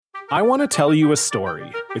I want to tell you a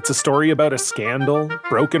story. It's a story about a scandal,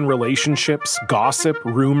 broken relationships, gossip,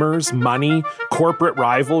 rumors, money, corporate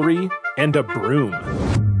rivalry, and a broom.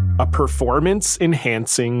 A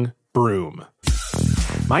performance-enhancing broom.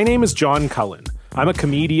 My name is John Cullen. I'm a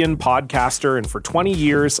comedian, podcaster, and for 20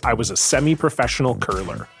 years, I was a semi-professional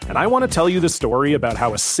curler. And I want to tell you the story about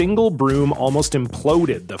how a single broom almost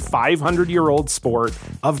imploded the 500-year-old sport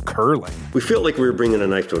of curling. We felt like we were bringing a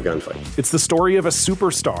knife to a gunfight. It's the story of a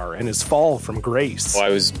superstar and his fall from grace. Well, I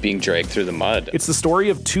was being dragged through the mud. It's the story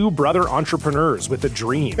of two brother entrepreneurs with a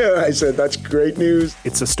dream. I said, that's great news.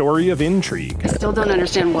 It's a story of intrigue. I still don't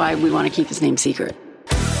understand why we want to keep his name secret.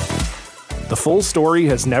 The full story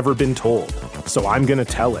has never been told, so I'm going to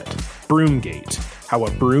tell it. Broomgate, how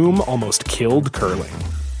a broom almost killed curling.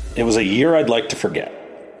 It was a year I'd like to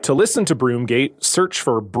forget. To listen to Broomgate, search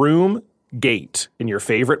for Broomgate in your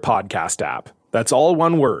favorite podcast app. That's all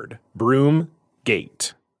one word,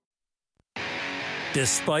 Broomgate.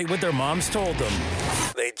 Despite what their moms told them,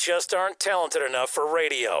 they just aren't talented enough for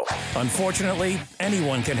radio. Unfortunately,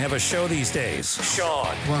 anyone can have a show these days.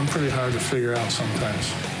 Sean. Well, I'm pretty hard to figure out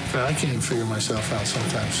sometimes. I can't even figure myself out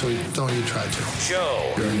sometimes, so don't you try to.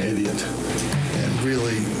 Joe. You're an idiot and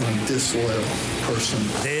really a disloyal person.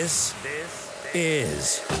 This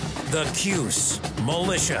is the Cuse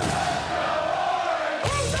Militia.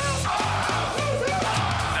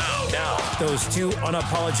 Now, those two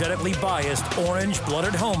unapologetically biased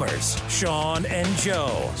orange-blooded homers, Sean and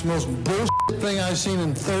Joe. It's the most bullshit thing I've seen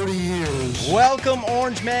in 30 years. Welcome,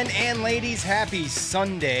 orange men and ladies. Happy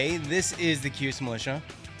Sunday. This is the Cuse Militia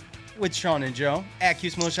with Sean and Joe at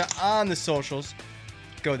Cuse Militia on the socials.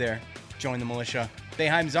 Go there. Join the militia.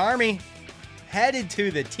 Boeheim's Army headed to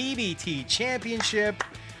the TBT Championship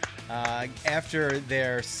after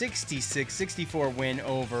their 66-64 win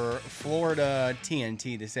over Florida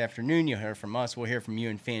TNT this afternoon. You'll hear from us. We'll hear from you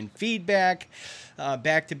in fan feedback.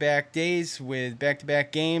 Back-to-back days with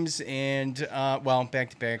back-to-back games and,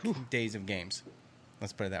 back-to-back days of games.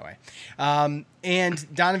 Let's put it that way.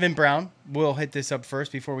 And Donovan Brown, we'll hit this up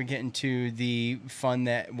first before we get into the fun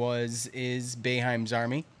that is Boeheim's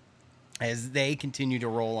Army. As they continue to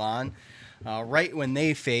roll on, right when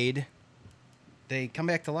they fade, they come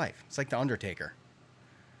back to life. It's like The Undertaker,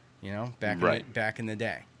 back in the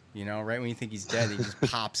day. Right when you think he's dead, he just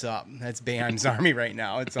pops up. That's Boeheim's Army right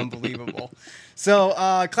now. It's unbelievable. So,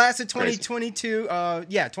 class of 2022,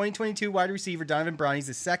 2022 wide receiver Donovan Brown. He's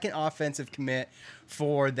the second offensive commit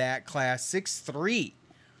for that class. 6'3"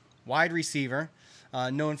 wide receiver,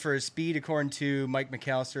 known for his speed, according to Mike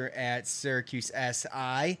McAllister at Syracuse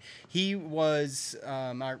SI. He was,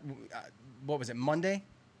 Monday?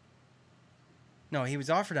 No, he was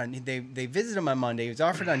offered on. They visited him on Monday. He was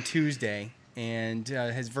offered on Tuesday. And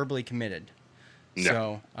has verbally committed. No.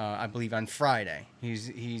 So I believe on Friday.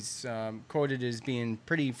 He's quoted as being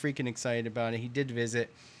pretty freaking excited about it. He did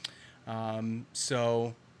visit. Wide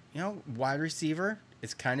receiver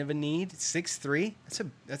is kind of a need. 6'3".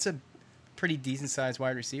 That's a pretty decent sized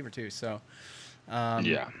wide receiver too. So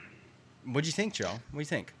yeah. What'd you think, Joe? What do you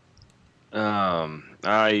think? I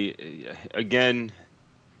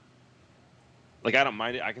don't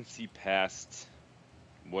mind it. I can see past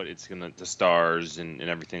what it's the stars and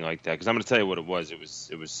everything like that, because I'm going to tell you what it was.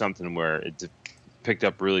 It was something where it picked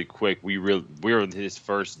up really quick. We were his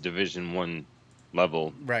first Division I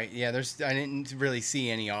level. Right. Yeah. I didn't really see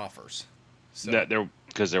any offers. So.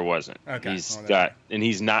 Because there wasn't. Okay.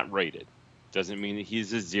 He's not rated. Doesn't mean that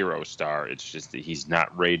he's a 0-star. It's just that he's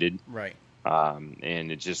not rated. Right. And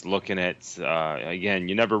it's just looking at again,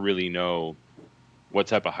 you never really know what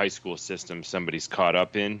type of high school system somebody's caught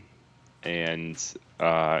up in. And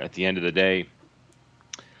at the end of the day,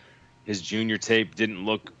 his junior tape didn't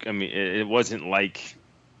look. I mean, it wasn't like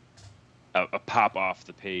a pop off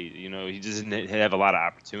the page. He just didn't have a lot of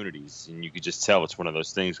opportunities, and you could just tell it's one of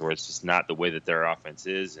those things where it's just not the way that their offense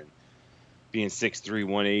is. And being 6'3",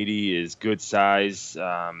 180 is good size.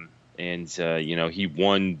 He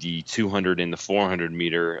won the 200 and the 400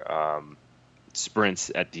 meter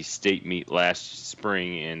sprints at the state meet last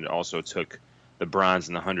spring, and also took the bronze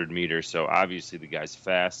in the 100 meters. So obviously the guy's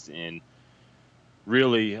fast, and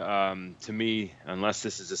really, to me, unless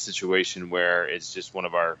this is a situation where it's just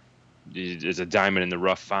there's a diamond in the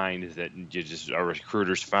rough find that our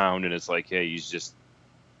recruiters found, and it's like, hey, he's just,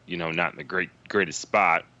 not in the greatest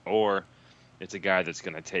spot, or it's a guy that's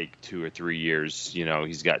going to take 2 or 3 years.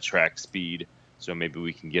 He's got track speed, so maybe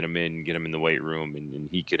we can get him in the weight room, and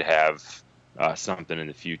he could have something in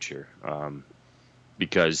the future.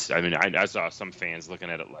 Because, I saw some fans looking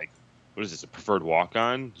at it like, what is this, a preferred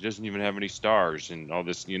walk-on? He doesn't even have any stars and all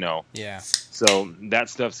this, Yeah. So that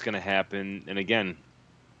stuff's going to happen. And again,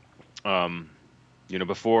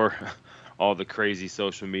 before all the crazy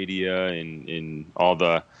social media and all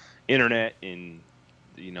the internet and,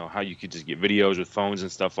 how you could just get videos with phones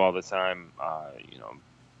and stuff all the time,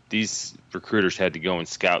 these recruiters had to go and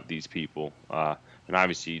scout these people. And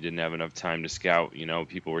obviously you didn't have enough time to scout.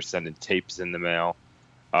 People were sending tapes in the mail,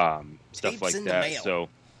 stuff like that.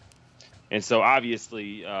 So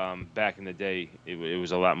obviously, back in the day, it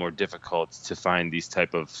was a lot more difficult to find these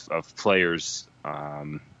type of players,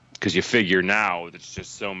 because you figure now there's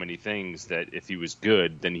just so many things that if he was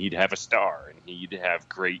good, then he'd have a star and he'd have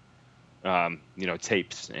great,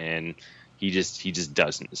 tapes, and he just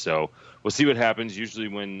doesn't. So we'll see what happens. Usually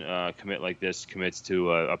when a commit like this commits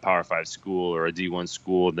to a Power 5 school or a D1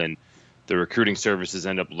 school, then the recruiting services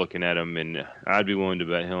end up looking at him, and I'd be willing to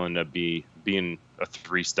bet he'll end up being a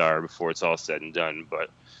 3-star before it's all said and done. But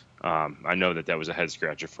I know that was a head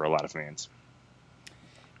scratcher for a lot of fans.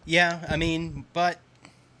 Yeah, but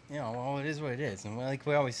it is what it is, and like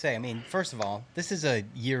we always say, first of all, this is a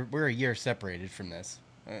year. We're a year separated from this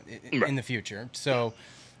in the future, so.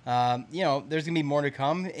 There's gonna be more to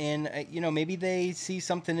come, and maybe they see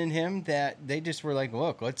something in him that they just were like,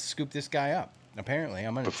 look, let's scoop this guy up. Apparently,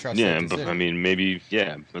 I'm gonna trust. Yeah, but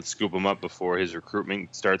let's scoop him up before his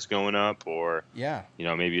recruitment starts going up, or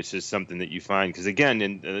maybe it's just something that you find, because again,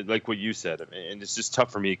 and like what you said, and it's just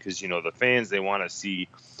tough for me because the fans, they want to see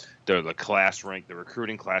the class rank, the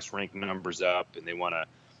recruiting class rank numbers up, and they want to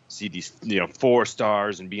see these 4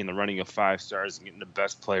 stars and be in the running of 5 stars and getting the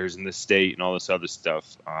best players in the state and all this other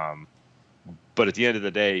stuff. But at the end of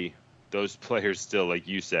the day, those players still, like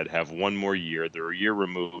you said, have one more year. They're a year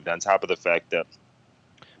removed, on top of the fact that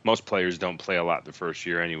most players don't play a lot the first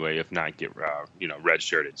year anyway, if not get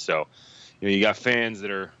redshirted. So you got fans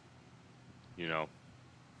that are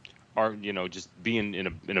just being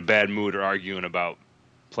in a bad mood or arguing about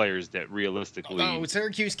players that realistically,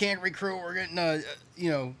 Syracuse can't recruit. We're getting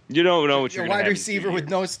you don't know what you're a wide receiver with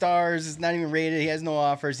no stars. Is not even rated. He has no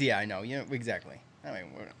offers. Yeah, I know. Exactly.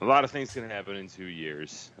 A lot of things can happen in 2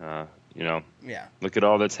 years. Yeah. Look at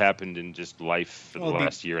all that's happened in just life for the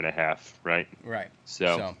last year and a half, right? Right.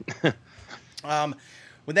 So.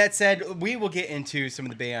 With that said, we will get into some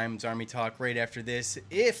of the Boeheim's Army talk right after this.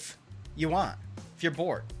 If you want, if you're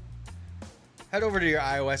bored, head over to your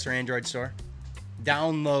iOS or Android store.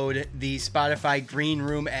 Download the Spotify Green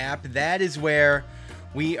Room app. That is where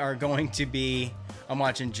we are going to be. I'm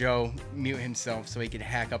watching Joe mute himself so he can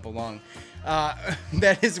hack up along.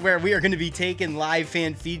 That is where we are going to be taking live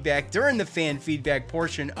fan feedback during the fan feedback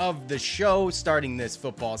portion of the show starting this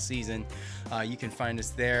football season. You can find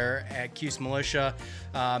us there at Cuse Militia.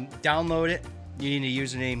 Download it. You need a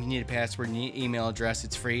username, you need a password, you need an email address.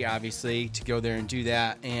 It's free, obviously, to go there and do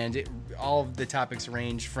that. And all of the topics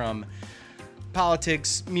range from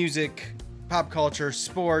politics, music, pop culture,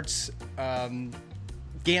 sports,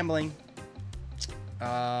 gambling,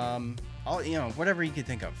 whatever you could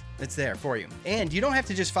think of. It's there for you. And you don't have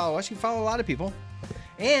to just follow us. You can follow a lot of people.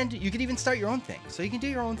 And you could even start your own thing. So you can do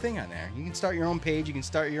your own thing on there. You can start your own page. You can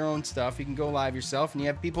start your own stuff. You can go live yourself. And you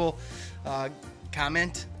have people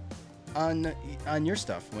comment on your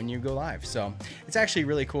stuff when you go live. So it's actually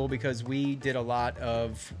really cool because we did a lot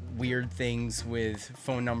of weird things with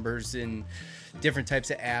phone numbers and different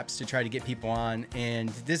types of apps to try to get people on, and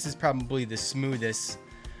this is probably the smoothest,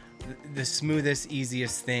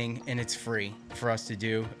 easiest thing, and it's free for us to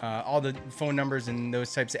do. All the phone numbers and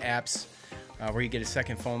those types of apps where you get a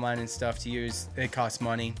second phone line and stuff to use, it costs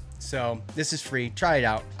money. So this is free. Try it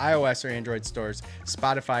out. iOS or Android stores.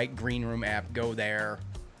 Spotify Green Room app. Go there.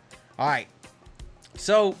 All right.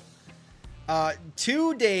 So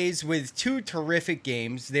 2 days with 2 terrific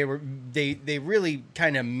games. They really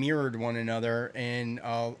kind of mirrored one another in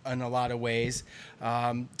a lot of ways.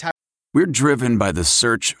 We're driven by the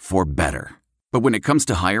search for better. But when it comes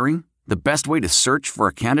to hiring, the best way to search for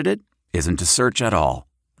a candidate isn't to search at all.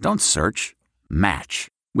 Don't search. Match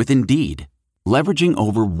with Indeed. Leveraging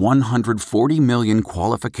over 140 million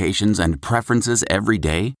qualifications and preferences every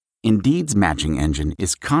day, Indeed's matching engine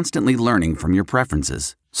is constantly learning from your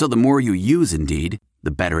preferences. So the more you use Indeed,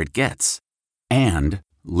 the better it gets. And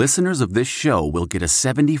listeners of this show will get a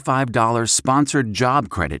 $75 sponsored job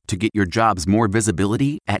credit to get your jobs more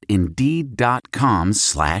visibility at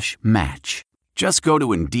Indeed.com/match. Just go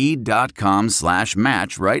to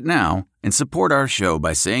Indeed.com/match right now and support our show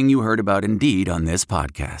by saying you heard about Indeed on this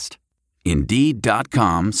podcast.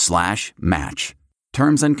 Indeed.com/match.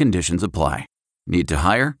 Terms and conditions apply. Need to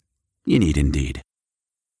hire? You need Indeed.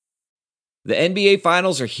 The NBA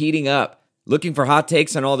Finals are heating up. Looking for hot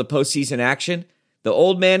takes on all the postseason action? The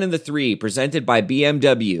Old Man and the Three, presented by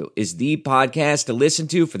BMW, is the podcast to listen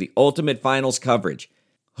to for the ultimate finals coverage.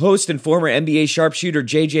 Host and former NBA sharpshooter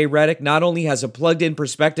JJ Redick not only has a plugged-in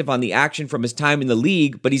perspective on the action from his time in the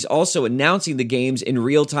league, but he's also announcing the games in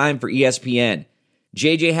real time for ESPN.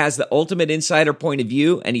 JJ has the ultimate insider point of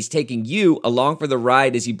view, and he's taking you along for the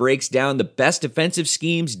ride as he breaks down the best defensive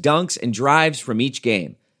schemes, dunks, and drives from each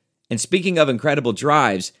game. And speaking of incredible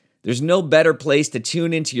drives, there's no better place to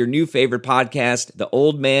tune into your new favorite podcast, The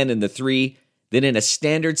Old Man and the Three, than in a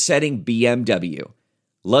standard-setting BMW.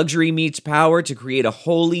 Luxury meets power to create a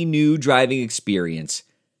wholly new driving experience.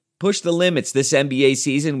 Push the limits this NBA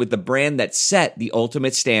season with the brand that set the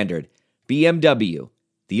ultimate standard. BMW,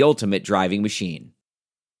 the ultimate driving machine.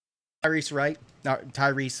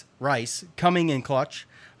 Tyrese Rice coming in clutch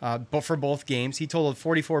for both games. He totaled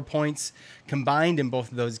 44 points combined in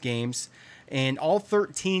both of those games, and all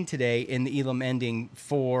 13 today in the Elam ending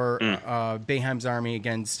for Boeheim's Army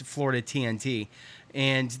against Florida TNT.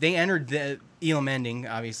 And they entered the Elam ending,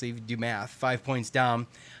 obviously, if you do math, 5 points down,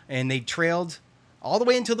 and they trailed all the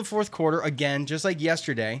way until the fourth quarter, again, just like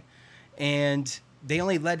yesterday, and they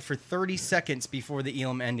only led for 30 seconds before the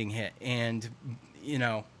Elam ending hit. And,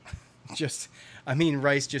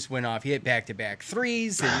 Rice just went off. He hit back-to-back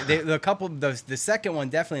threes. And the second one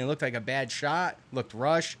definitely looked like a bad shot, looked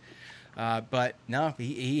rush, but no,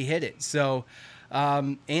 he hit it. So,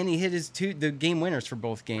 and he hit the game winners for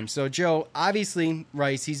both games. So, Joe, obviously,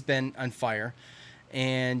 Rice, he's been on fire,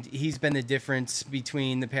 and he's been the difference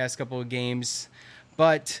between the past couple of games.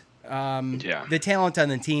 But the talent on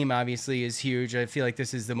the team, obviously, is huge. I feel like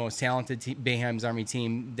this is the most talented Boeheim's Army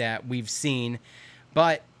team that we've seen.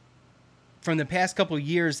 But from the past couple of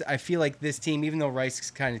years, I feel like this team, even though Rice has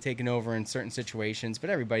kind of taken over in certain situations, but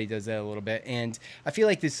everybody does that a little bit, and I feel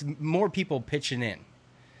like there's more people pitching in.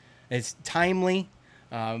 It's timely.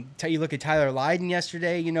 You look at Tyler Lydon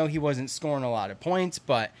yesterday, he wasn't scoring a lot of points,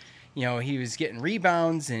 but, he was getting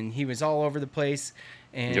rebounds and he was all over the place.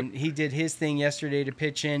 And he did his thing yesterday to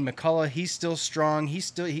pitch in. McCullough, he's still strong.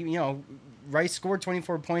 Rice scored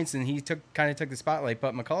 24 points and he took the spotlight,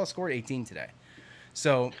 but McCullough scored 18 today.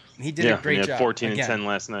 So he did a great job. 14 and 10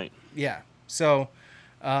 last night. Yeah. So,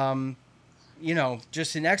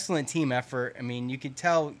 just an excellent team effort. I mean, you could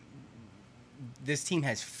tell this team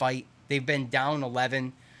has fight. They've been down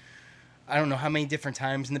 11. I don't know how many different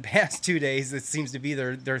times in the past 2 days. It seems to be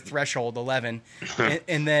their threshold, 11.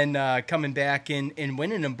 and then coming back and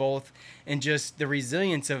winning them both. And just the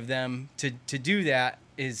resilience of them to do that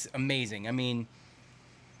is amazing. I mean,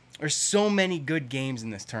 there's so many good games in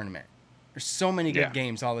this tournament. There's so many good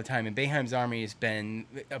games all the time. And Boeheim's Army has been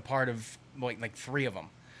a part of like three of them.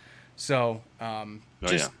 So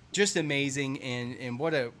just amazing. And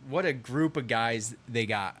what a group of guys they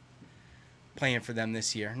got playing for them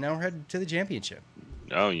this year. Now we're headed to the championship.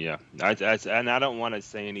 Oh, yeah. And I don't want to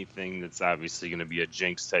say anything that's obviously going to be a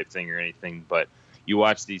jinx type thing or anything, but you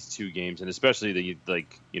watch these two games, and especially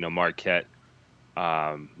Marquette,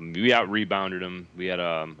 we out-rebounded them. We had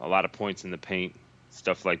a lot of points in the paint,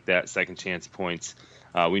 stuff like that, second chance points.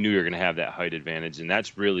 We knew we were going to have that height advantage, and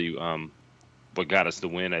that's really what got us the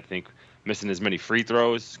win. I think missing as many free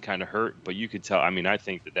throws kind of hurt, but you could tell. I mean, I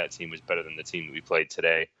think that team was better than the team that we played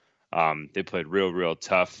today. They played real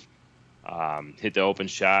tough, hit the open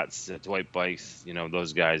shots, Dwight Bikes,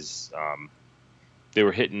 those guys, they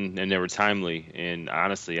were hitting and they were timely. And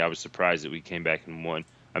honestly, I was surprised that we came back and won.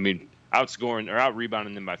 I mean,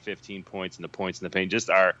 out-rebounding them by 15 points and the points in the paint, just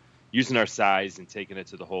using our size and taking it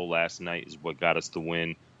to the hole last night is what got us the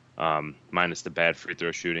win, minus the bad free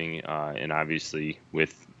throw shooting, and obviously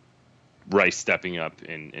with Rice stepping up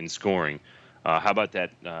and scoring. How about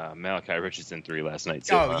that Malachi Richardson three last night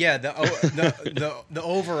too? Oh, yeah, the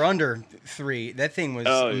over-under three. That thing was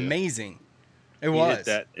amazing. It was.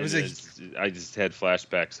 I just had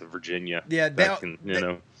flashbacks of Virginia. Yeah,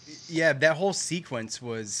 that whole sequence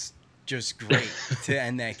was just great to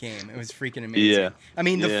end that game. It was freaking amazing. Yeah. I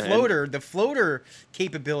mean, the floater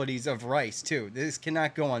capabilities of Rice too. This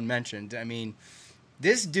cannot go unmentioned. I mean,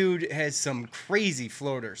 this dude has some crazy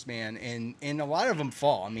floaters, man, and a lot of them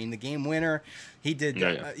fall. I mean, the game winner, he did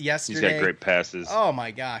yesterday. He's got great passes. Oh, my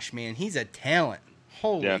gosh, man. He's a talent.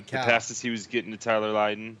 Holy cow. The passes he was getting to Tyler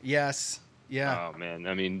Lydon. Yes, yeah. Oh, man.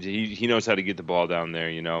 I mean, he knows how to get the ball down there,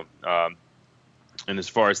 And as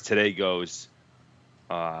far as today goes,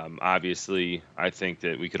 obviously, I think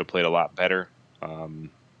that we could have played a lot better.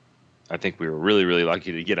 I think we were really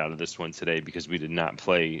lucky to get out of this one today because we did not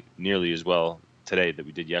play nearly as well today that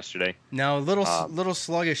we did yesterday. No, little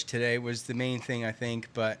sluggish today was the main thing, I think,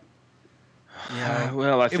 but I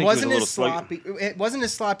think it wasn't as sloppy. It wasn't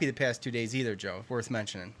as sloppy the past 2 days either, Joe. Worth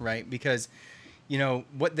mentioning, right? Because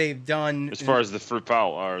what they've done as far as the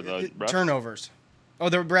foul or the refs? turnovers. Oh,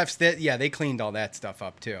 the refs, they cleaned all that stuff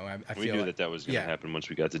up too. I we feel knew like. that was going to happen once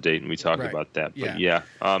we got to Dayton. We talked about that.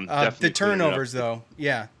 But the turnovers though,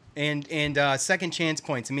 yeah. And second chance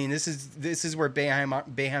points. I mean, this is where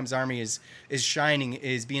Boeheim's Army is shining,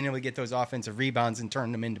 is being able to get those offensive rebounds and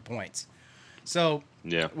turn them into points. So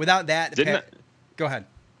without that, go ahead.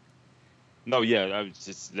 No, I was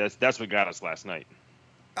just that's what got us last night.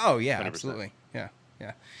 Oh yeah, 100%. Absolutely, yeah.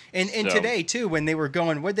 And today too, when they were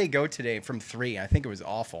going, where'd they go today from 3? I think it was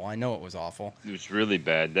awful. I know it was awful. It was really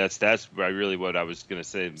bad. That's really what I was gonna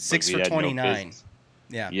say. 6 for 29.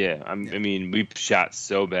 Yeah. I mean, we shot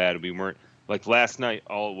so bad. We weren't like last night.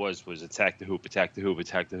 All it was attack the hoop,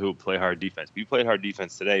 play hard defense. We played hard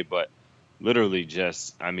defense today, but literally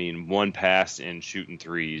just, one pass and shooting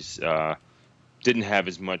threes. Didn't have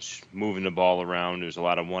as much moving the ball around. There was a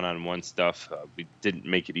lot of one-on-one stuff. We didn't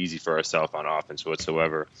make it easy for ourselves on offense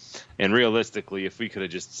whatsoever. And realistically, if we could have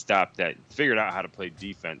just stopped that, figured out how to play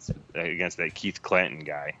defense against that Keith Clanton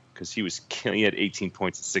guy, because he had 18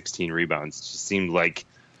 points and 16 rebounds. It just seemed like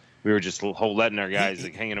we were just letting our guys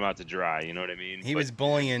hanging them out to dry. You know what I mean? He was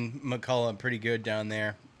bullying McCullough pretty good down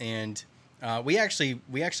there, and we actually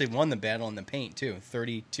won the battle in the paint too,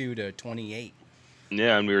 32-28.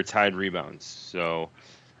 Yeah, and we were tied rebounds. So,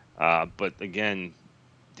 but again,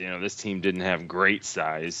 this team didn't have great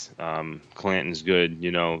size. Clanton's good,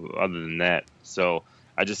 other than that. So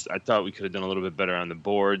I thought we could have done a little bit better on the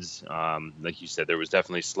boards. Like you said, there was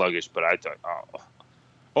definitely sluggish, but I thought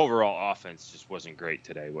overall offense just wasn't great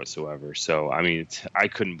today whatsoever. So, I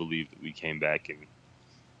couldn't believe that we came back and.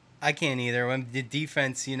 I can't either. When the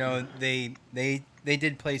defense, they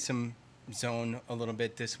did play some zone a little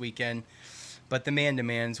bit this weekend. But the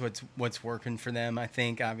man-to-man's what's working for them, I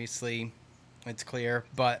think. Obviously, it's clear.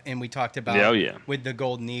 And we talked about with the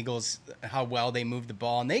Golden Eagles how well they moved the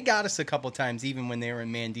ball. And they got us a couple times even when they were in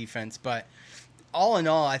man defense. But all in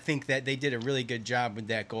all, I think that they did a really good job with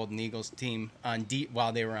that Golden Eagles team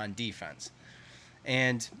while they were on defense.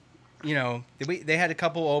 And, they had a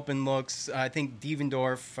couple open looks. I think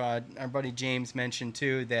Devendorf, our buddy James mentioned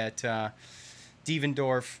too, that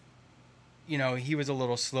Devendorf, he was a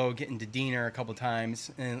little slow getting to Diener a couple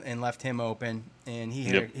times and left him open, and he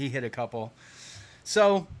hit a couple.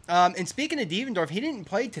 So, and speaking of Devendorf, he didn't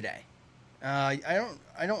play today. I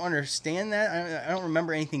don't understand that. I don't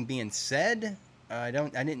remember anything being said. I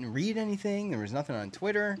didn't read anything. There was nothing on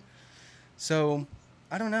Twitter. So,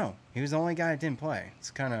 I don't know. He was the only guy that didn't play.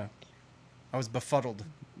 It's I was befuddled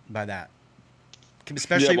by that.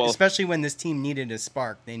 Especially when this team needed a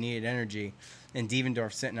spark. They needed energy, and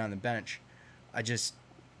Devendorf sitting on the bench. I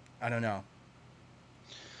don't know.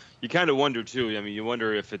 You kind of wonder, too. You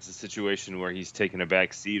wonder if it's a situation where he's taking a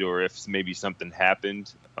back seat or if maybe something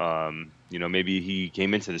happened. Maybe he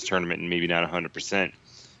came into this tournament and maybe not 100%.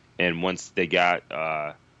 And once they got,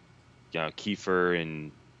 Kiefer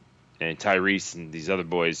and Tyrese and these other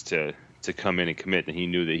boys to come in and commit, and he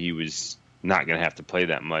knew that he was not going to have to play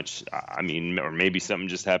that much. Or maybe something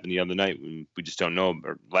just happened the other night. We just don't know,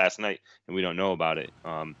 or last night, and we don't know about it.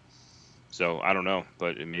 So I don't know,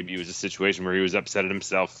 but maybe it was a situation where he was upset at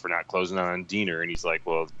himself for not closing on Diener, and he's like,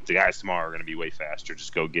 "Well, the guys tomorrow are going to be way faster.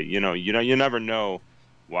 Just go get." You never know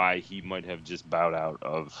why he might have just bowed out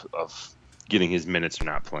of getting his minutes or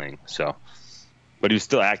not playing. So, but he was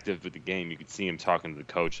still active with the game. You could see him talking to the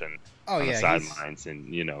coach on the sidelines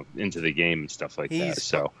and into the game and stuff like that.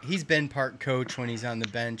 So he's been part coach when he's on the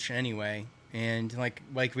bench anyway, and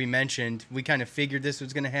like we mentioned, we kind of figured this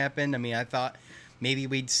was going to happen. I thought maybe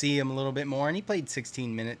we'd see him a little bit more, and he played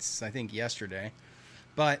 16 minutes, I think, yesterday.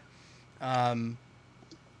 But all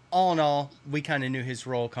in all, we kind of knew his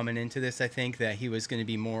role coming into this. I think that he was going to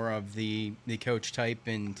be more of the coach type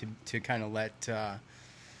and to kind of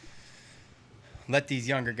let these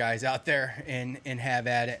younger guys out there and have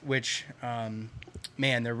at it, which,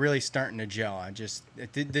 man, they're really starting to gel.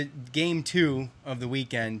 The game 2 of the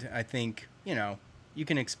weekend, I think, you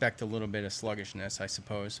can expect a little bit of sluggishness, I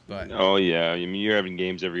suppose. But oh yeah, you're having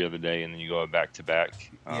games every other day, and then you go back to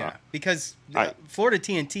back. Because Florida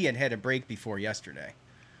TNT had a break before yesterday.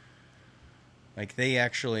 Like they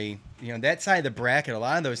actually, that side of the bracket, a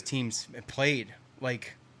lot of those teams played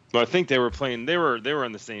like. Well, I think they were playing. They were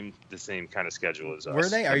on the same kind of schedule as us. Were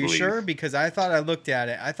they? Are you sure? Because I thought I looked at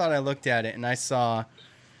it, and I saw.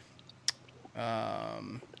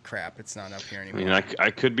 Crap! It's not up here anymore. I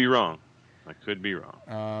could be wrong.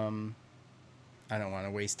 I don't want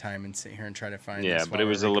to waste time and sit here and try to find. Yeah, but it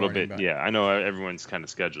was a little bit. Yeah, I know everyone's kind of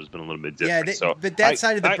schedule has been a little bit different. Yeah, but that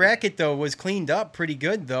side of the bracket though was cleaned up pretty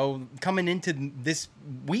good though coming into this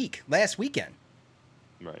last weekend.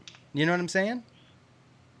 Right. You know what I'm saying?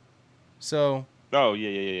 So. Oh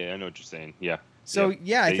yeah. I know what you're saying. Yeah. So,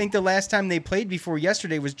 I think the last time they played before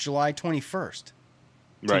yesterday was July 21st.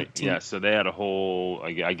 Right, yeah, so they had a whole...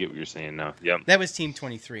 I get what you're saying now, yep. That was Team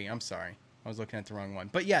 23, I'm sorry. I was looking at the wrong one.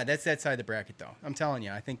 But, yeah, that's that side of the bracket, though. I'm telling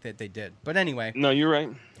you, I think that they did. But anyway. No, you're right.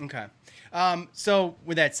 Okay. So,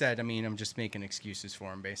 with that said, I mean, I'm just making excuses for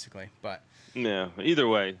them, basically. But... Yeah, either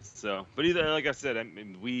way. So, but like I said, I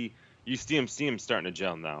mean, you see them starting to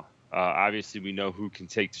gel now. Obviously, we know who can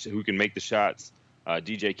make the shots.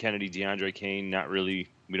 DJ Kennedy, DeAndre Kane,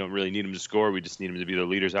 we don't really need them to score. We just need them to be the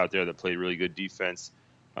leaders out there that play really good defense,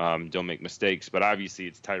 don't make mistakes. But obviously,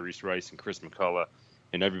 it's Tyrese Rice and Chris McCullough,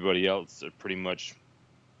 and everybody else are pretty much,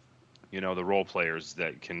 the role players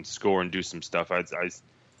that can score and do some stuff. I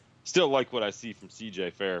still like what I see from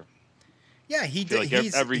CJ Fair. Yeah, he's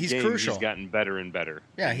game crucial. He's gotten better and better.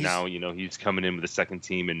 Yeah, and now he's coming in with the second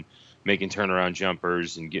team and making turnaround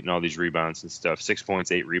jumpers and getting all these rebounds and stuff. 6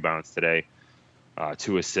 points, 8 rebounds today,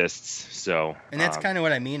 2 assists. So, and that's kind of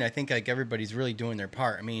what I mean. I think like everybody's really doing their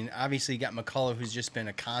part. I mean, obviously you got McCullough, who's just been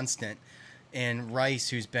a constant, and Rice,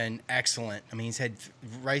 who's been excellent. I mean,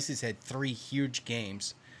 Rice has had 3 huge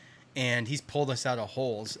games, and he's pulled us out of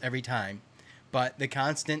holes every time. But the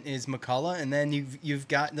constant is McCullough, and then you've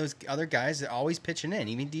got those other guys that are always pitching in.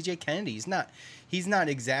 Even DJ Kennedy, he's not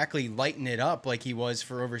exactly lighting it up like he was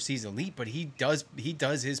for Overseas Elite, but he does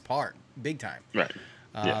his part big time. Right.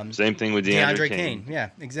 Same thing with DeAndre Kane.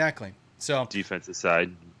 Yeah, exactly. So defensive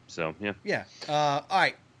side. So yeah. Yeah. All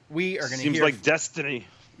right, we are going to. Seems like destiny.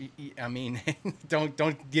 I mean, don't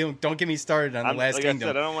get me started on the Last Kingdom. Like I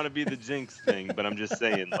said, I don't want to be the jinx thing, but I'm just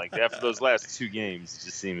saying, like after those last 2 games, it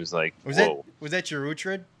just seems like whoa. Was that your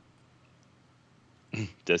Uhtred?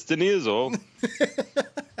 Destiny is old.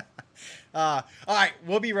 All right,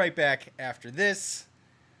 we'll be right back after this.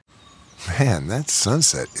 Man, that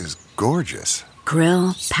sunset is gorgeous.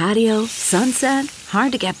 Grill, patio, sunset.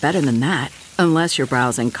 Hard to get better than that. Unless you're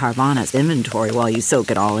browsing Carvana's inventory while you soak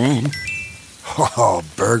it all in. Oh,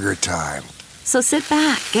 burger time. So sit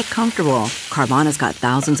back, get comfortable. Carvana's got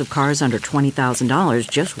thousands of cars under $20,000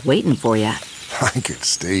 just waiting for you. I could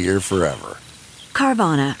stay here forever.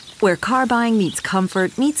 Carvana, where car buying meets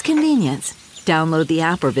comfort, meets convenience. Download the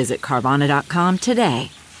app or visit Carvana.com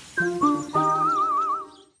today.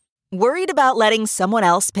 Worried about letting someone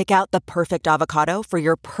else pick out the perfect avocado for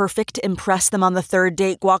your perfect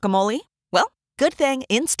impress-them-on-the-third-date guacamole? Well, good thing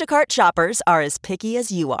Instacart shoppers are as picky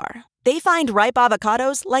as you are. They find ripe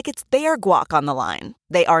avocados like it's their guac on the line.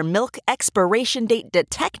 They are milk expiration date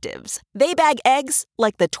detectives. They bag eggs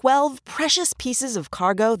like the 12 precious pieces of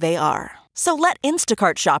cargo they are. So let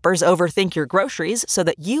Instacart shoppers overthink your groceries so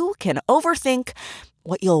that you can overthink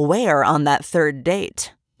what you'll wear on that third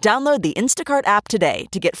date. Download the Instacart app today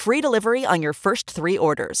to get free delivery on your first 3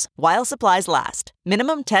 orders, while supplies last.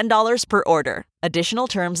 Minimum $10 per order. Additional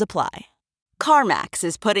terms apply. CarMax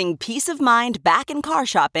is putting peace of mind back in car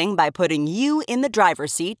shopping by putting you in the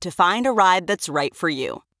driver's seat to find a ride that's right for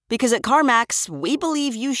you. Because at CarMax, we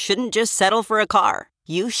believe you shouldn't just settle for a car.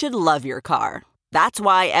 You should love your car. That's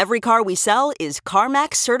why every car we sell is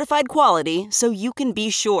CarMax certified quality, so you can be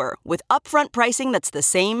sure with upfront pricing that's the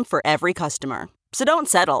same for every customer. So don't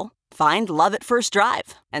settle. Find love at first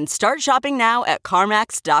drive and start shopping now at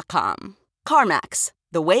CarMax.com. CarMax,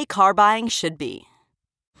 the way car buying should be.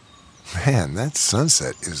 Man, that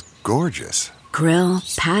sunset is gorgeous. Grill,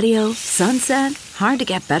 patio, sunset. Hard to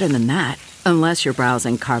get better than that. Unless you're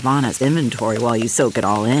browsing Carvana's inventory while you soak it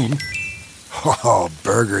all in. Oh,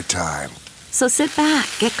 burger time. So sit back,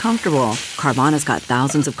 get comfortable. Carvana's got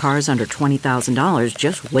thousands of cars under $20,000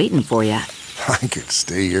 just waiting for you. I could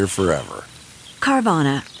stay here forever.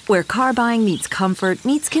 Carvana, where car buying meets comfort,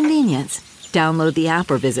 meets convenience. Download the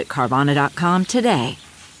app or visit Carvana.com today.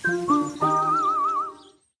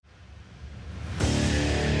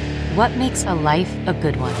 What makes a life a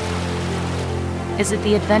good one? Is it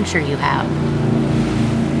the adventure you have?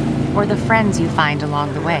 Or the friends you find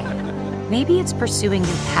along the way? Maybe it's pursuing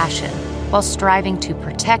your passion while striving to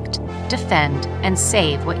protect, defend, and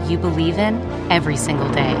save what you believe in every single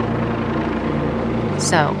day.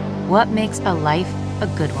 So, what makes a life a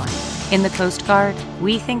good one? In the Coast Guard,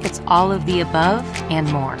 we think it's all of the above and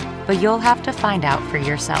more, but you'll have to find out for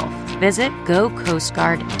yourself. Visit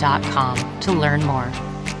GoCoastGuard.com to learn more.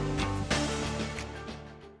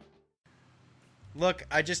 Look,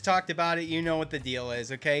 I just talked about it. You know what the deal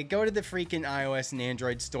is, okay? Go to the freaking iOS and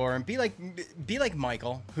Android store and be like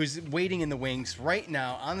Michael, who's waiting in the wings right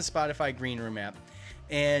now on the Spotify Green Room app,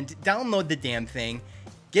 and download the damn thing.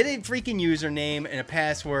 Get a freaking username and a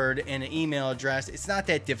password and an email address. It's not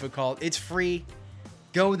that difficult. It's free.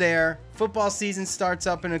 Go there. Football season starts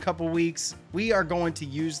up in a couple weeks. We are going to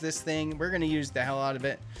use this thing. We're going to use the hell out of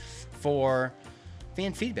it for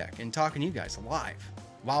fan feedback and talking to you guys live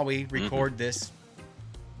while we record this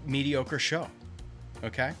mediocre show.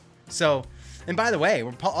 Okay? So, and by the way,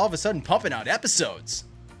 we're all of a sudden pumping out episodes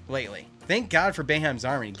lately. Thank God for Bayham's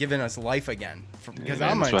Army giving us life again. Because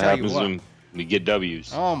I'm going to tell you what. When we get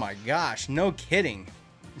W's. Oh my gosh, no kidding.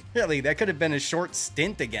 Really, that could have been a short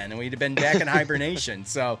stint again, and we'd have been back in hibernation.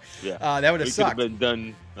 So that would have sucked. Could have been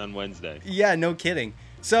done on Wednesday. Yeah, no kidding.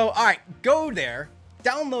 So, all right, go there.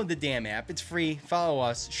 Download the damn app. It's free. Follow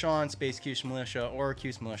us, Sean Space Cuse Militia or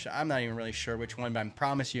Cuse Militia. I'm not even really sure which one, but I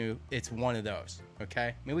promise you it's one of those.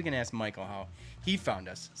 Okay? Maybe we can ask Michael how he found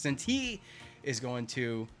us, since he is going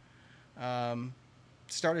to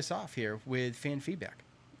start us off here with fan feedback.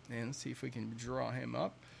 And let's see if we can draw him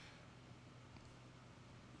up.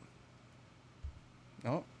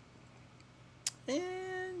 Oh.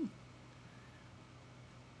 And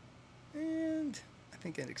I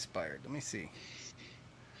think it expired. Let me see.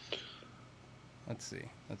 Let's see.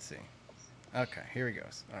 Okay, here he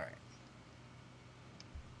goes. All right.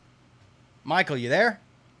 Michael, you there?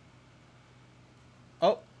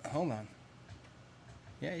 Oh, hold on.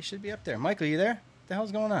 Yeah, you should be up there. Michael, you there? What the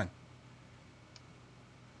hell's going on?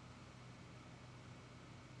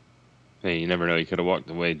 Hey, you never know. He could have walked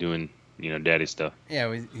away doing, daddy stuff.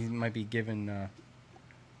 Yeah, he might be giving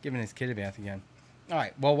his kid a bath again. All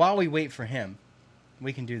right. Well, while we wait for him,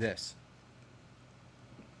 we can do this.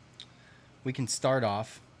 We can start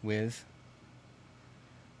off with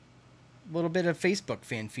a little bit of Facebook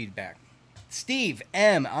fan feedback. Steve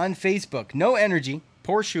M. on Facebook. No energy,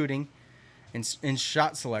 poor shooting, and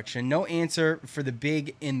shot selection. No answer for the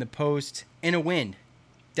big in the post. In a win.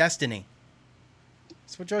 Destiny.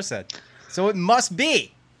 That's what Joe said. So it must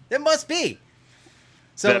be. It must be.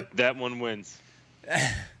 So that one wins.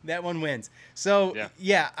 That one wins. So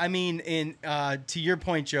yeah, I mean, to your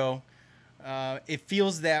point, Joe, it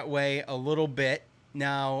feels that way a little bit.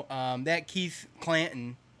 Now, that Keith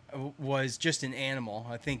Clanton was just an animal.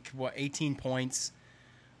 I think 18 points,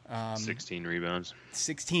 16 rebounds.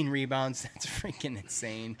 16 rebounds. That's freaking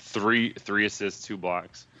insane. Three assists, 2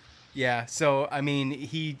 blocks. Yeah, so I mean,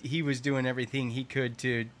 he was doing everything he could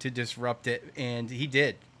to disrupt it, and he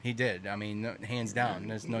did. He did. I mean, hands down.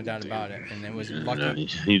 There's no doubt about it. And it was lucky.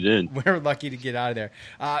 He did. We were lucky to get out of there.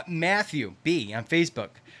 Matthew B. on Facebook.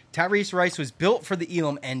 Tyrese Rice was built for the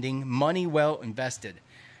Elam ending. Money well invested.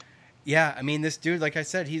 Yeah, I mean, this dude, like I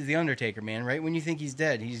said, he's the Undertaker, man. Right when you think he's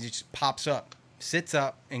dead, he just pops up, sits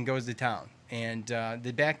up, and goes to town. And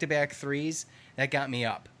the back-to-back threes, that got me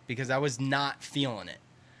up because I was not feeling it.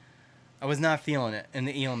 I was not feeling it when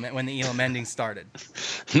the Elam ending started.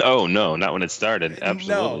 No, not when it started.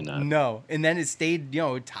 Absolutely not. No. And then it stayed,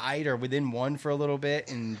 tied or within one for a little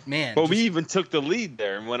bit. And man. Well, we even took the lead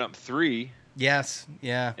there and went up 3. Yes.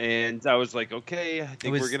 Yeah. And I was like, okay, I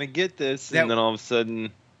think we're going to get this. And then all of a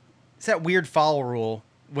sudden. It's that weird foul rule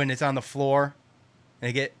when it's on the floor. And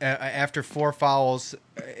they get after 4 fouls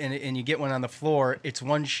and you get one on the floor. It's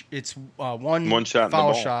one shot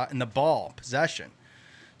foul shot in the ball possession.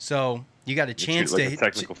 So you got a chance to hit a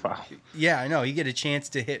technical foul. Yeah, I know. You get a chance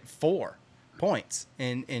to hit 4 points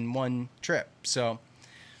in one trip. So,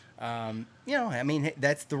 I mean,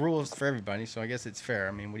 that's the rules for everybody. So I guess it's fair.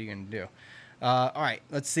 I mean, what are you going to do? All right,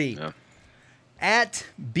 let's see. Yeah. At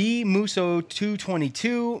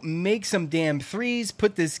BMuso222, make some damn threes.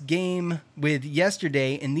 Put this game with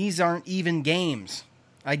yesterday, and these aren't even games.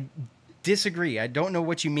 I disagree. I don't know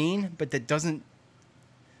what you mean, but that doesn't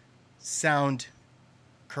sound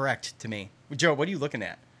correct to me. Joe, what are you looking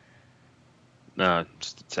at?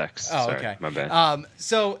 Just a text. Oh, Sorry, okay. My bad.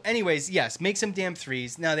 So, anyways, yes, make some damn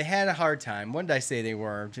threes. Now, they had a hard time. What did I say they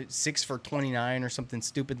were? 6 for 29 or something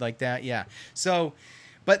stupid like that? Yeah. So,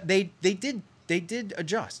 but they did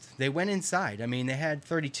adjust. They went inside. I mean, they had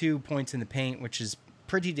 32 points in the paint, which is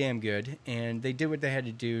pretty damn good, and they did what they had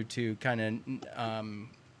to do to kind of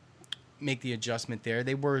make the adjustment there.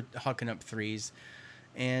 They were hucking up threes.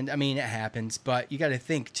 And, I mean, it happens, but you got to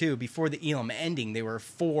think, too, before the Elam ending, they were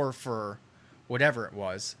 4 for whatever it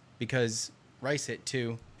was, because Rice hit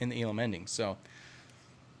 2 in the Elam ending. So,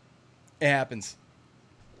 it happens.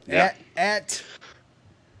 Yeah. At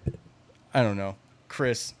I don't know,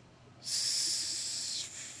 Chris.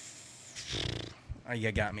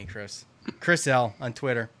 You got me, Chris. Chris L. on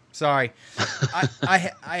Twitter. Sorry.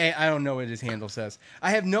 I don't know what his handle says.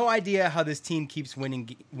 I have no idea how this team keeps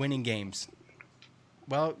winning games.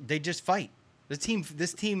 Well, they just fight.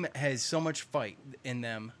 This team has so much fight in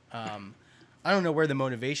them. I don't know where the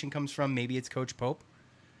motivation comes from. Maybe it's Coach Pope.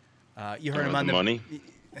 You heard him on the money.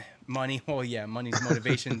 Money. Well, yeah, money's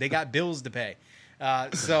motivation. They got bills to pay.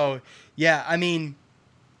 So, yeah, I mean,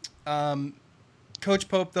 Coach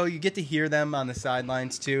Pope, though, you get to hear them on the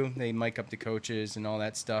sidelines, too. They mic up the coaches and all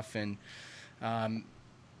that stuff. And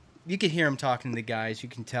you can hear him talking to the guys. You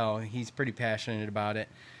can tell he's pretty passionate about it.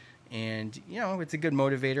 And, it's a good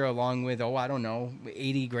motivator along with, I don't know,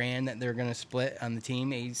 $80,000 that they're going to split on the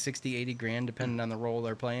team, $80,000, depending on the role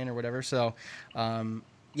they're playing or whatever. So,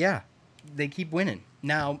 they keep winning.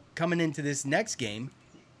 Now, coming into this next game,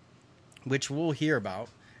 which we'll hear about,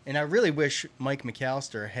 and I really wish Mike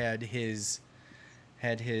McAllister had his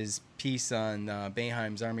piece on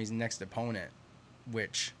Boeheim's Army's next opponent,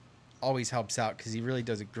 which always helps out because he really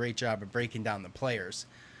does a great job of breaking down the players.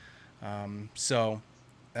 So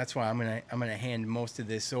that's why I'm gonna hand most of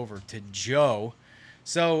this over to Joe.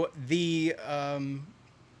 So the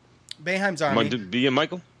Boeheim's Army. Did we get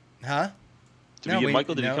Michael? Huh? Did we get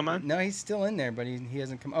Michael? Did he come on? No, he's still in there, but he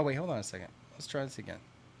hasn't come. Oh wait, hold on a second. Let's try this again.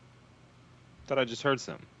 Thought I just heard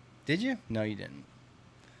something. Did you? No, you didn't.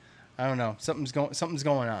 I don't know. Something's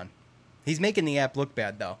going on. He's making the app look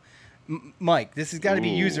bad though. Mike, this has got to be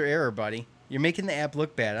user error, buddy. You're making the app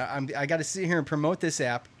look bad. I got to sit here and promote this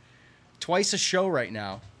app twice a show right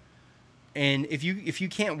now, and if you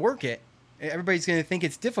can't work it, everybody's going to think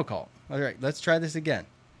it's difficult. All right, let's try this again.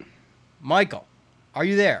 Michael, are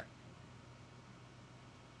you there?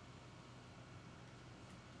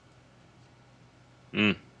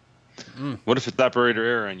 What if it's operator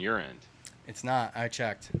error on your end? It's not. I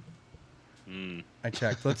checked. I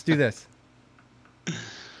checked. Let's do this.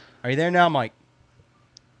 Are you there now, Mike?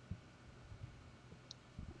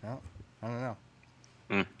 No, I don't know.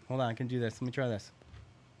 Hold on, I can do this. Let me try this.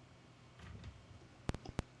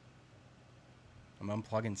 I'm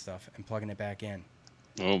unplugging stuff and plugging it back in.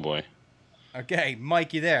 Oh, boy. Okay,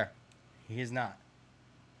 Mike, you there? He is not.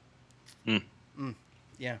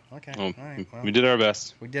 Yeah, okay. Well, all right. Well, we did our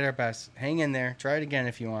best. We did our best. Hang in there. Try it again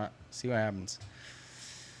if you want. See what happens.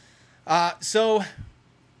 So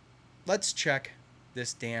let's check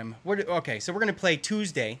this damn. Okay, so we're going to play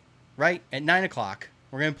Tuesday, right, at 9 o'clock.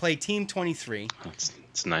 We're going to play Team 23.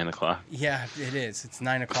 It's 9 o'clock. Yeah, it is. It's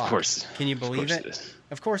 9 o'clock. Of course. Can you believe it? It is.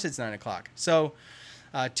 Of course it's 9 o'clock. So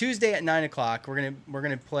Tuesday at 9 o'clock, we're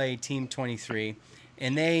gonna play Team 23,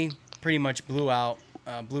 and they pretty much blew out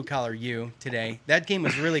Blue Collar U today. That game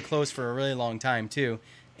was really close for a really long time too,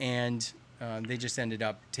 and they just ended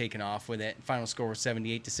up taking off with it. Final score was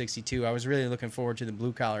 78-62. I was really looking forward to the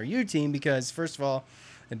Blue Collar U team because, first of all,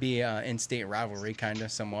 it'd be an in-state rivalry, kind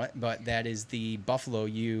of, somewhat, but that is the Buffalo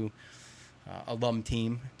U alum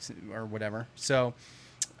team or whatever. So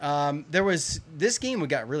there was this game. We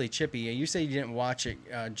got really chippy. You say you didn't watch it,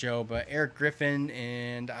 Joe, but Eric Griffin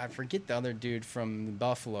and I forget the other dude from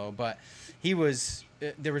Buffalo, but he was.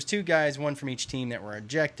 There was two guys, one from each team, that were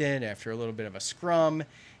ejected after a little bit of a scrum,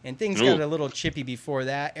 and things got a little chippy before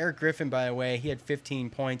that. Eric Griffin, by the way, he had 15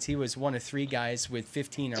 points. He was one of three guys with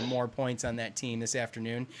 15 or more points on that team this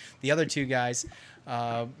afternoon. The other two guys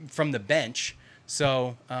from the bench.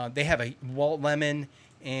 So they have a Walt Lemon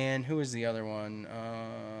and who was the other one?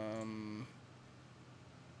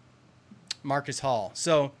 Marcus Hall.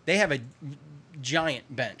 So they have a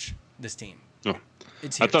giant bench, this team. Oh.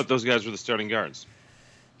 I thought those guys were the starting guards.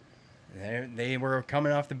 They were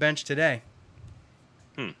coming off the bench today.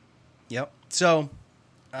 Yep. So,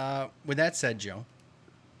 with that said, Joe,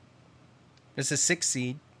 it's a 6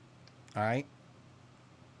 seed. All right.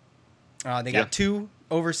 They got two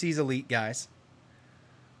overseas elite guys,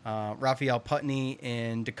 Raphael Putney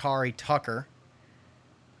and Dakari Tucker.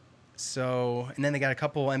 So, and then they got a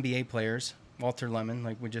couple NBA players, Walter Lemon,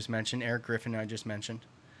 like we just mentioned, Eric Griffin, I just mentioned.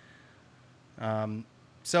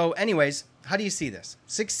 So, anyways, how do you see this?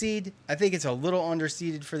 6 seed, I think it's a little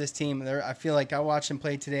underseeded for this team. I feel like I watched them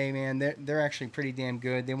play today, man. They're actually pretty damn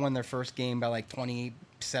good. They won their first game by like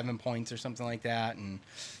 27 points or something like that, and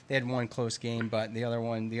they had one close game, but the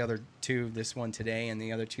other two, this one today and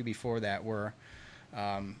the other two before that were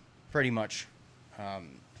pretty much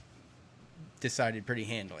decided pretty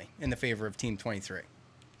handily in the favor of Team 23.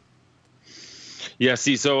 Yeah,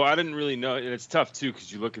 see, so I didn't really know. It's tough, too,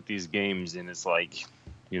 because you look at these games, and it's like,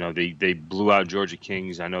 you know, they blew out Georgia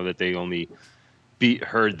Kings. I know that they only beat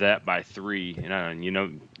Herd that by 3. And, you know,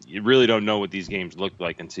 you really don't know what these games looked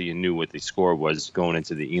like until you knew what the score was going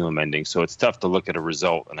into the Elam ending. So it's tough to look at a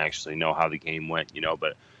result and actually know how the game went, you know.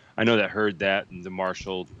 But I know that Herd that, the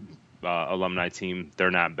Marshall alumni team, they're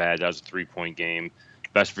not bad. That was a 3-point game.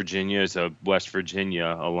 West Virginia is a West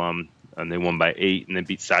Virginia alum, and they won by 8 and then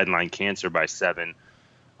beat Sideline Cancer by 7.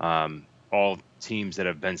 All teams that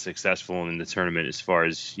have been successful in the tournament as far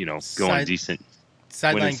as, you know, going decent.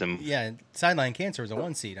 Sideline Cancer was a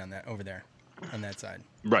 1 seed on that over there on that side.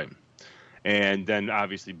 Right. And then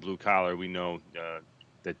obviously Blue Collar, we know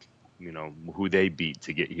that who they beat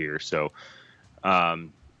to get here. So,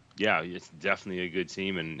 yeah, it's definitely a good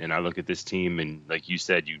team. And I look at this team, and like you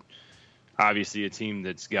said, obviously a team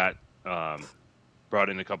that's got brought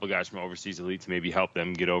in a couple guys from overseas elite to maybe help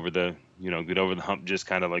them get over the hump, just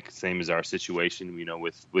kind of like the same as our situation,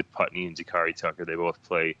 with Putney and Jakari Tucker. They both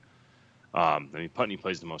play. Putney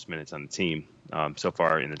plays the most minutes on the team so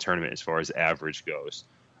far in the tournament as far as average goes.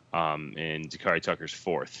 And Jakari Tucker's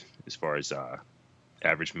fourth as far as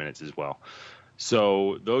average minutes as well.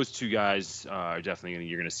 So those two guys are definitely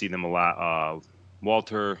you're going to see them a lot.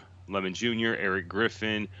 Walter Lemon Jr., Eric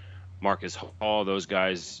Griffin, Marcus Hall, those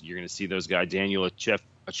guys, you're going to see those guys. Daniel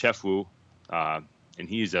Achefu, and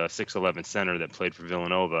he's a 6'11 center that played for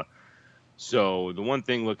Villanova. So the one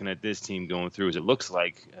thing looking at this team going through is it looks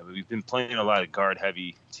like we've been playing a lot of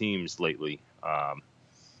guard-heavy teams lately.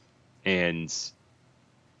 And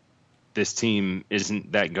this team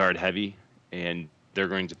isn't that guard-heavy, and they're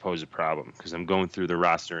going to pose a problem because I'm going through the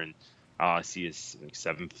roster, and all I see is like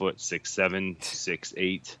 7 foot, 6'7",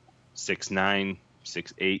 6'8", 6'9",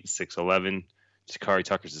 6'8", 6'11". Jakari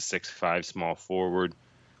Tucker's a 6'5", small forward.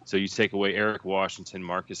 So you take away Eric Washington,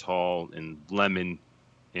 Marcus Hall, and Lemon,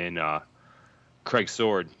 and Craig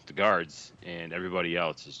Sword, the guards, and everybody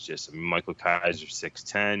else is just Michael Kaiser,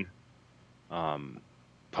 6'10".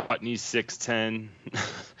 Putney's 6'10".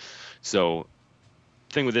 So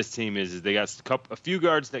the thing with this team is they got a few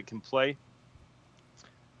guards that can play,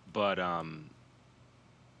 but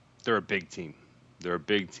they're a big team. They're a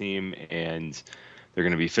big team, and they're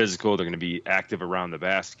going to be physical. They're going to be active around the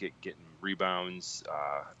basket, getting rebounds,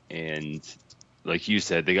 and like you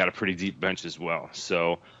said, they got a pretty deep bench as well.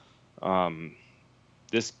 So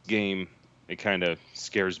this game, it kind of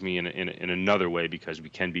scares me in another way because we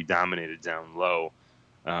can be dominated down low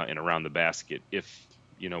and around the basket if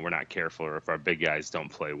we're not careful or if our big guys don't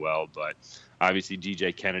play well. But obviously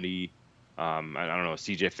DJ Kennedy, I don't know,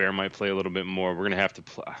 CJ Fair might play a little bit more. We're going to have to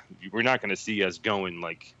play. We're not going to see us going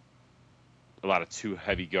like a lot of two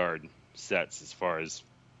heavy guard sets as far as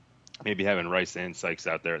maybe having Rice and Sykes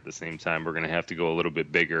out there at the same time. We're going to have to go a little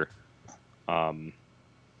bit bigger and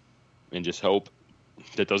just hope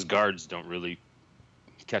that those guards don't really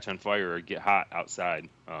catch on fire or get hot outside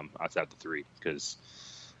the three, because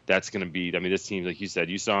that's going to be, this team, like you said,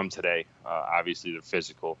 you saw them today. Obviously, they're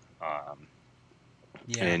physical.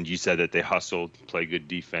 And you said that they hustled, play good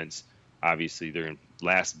defense. Obviously, they're in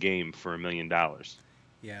last game for $1 million.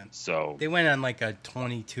 Yeah. So they went on like a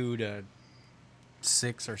 22-6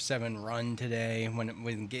 or 7 run today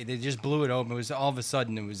when they just blew it open. It was all of a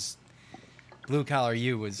sudden it was Blue Collar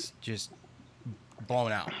U was just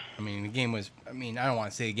blown out. The game was. I don't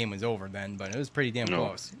want to say the game was over then, but it was pretty damn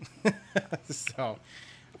close. So.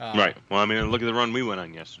 Right. Well, look at the run we went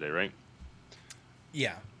on yesterday, right?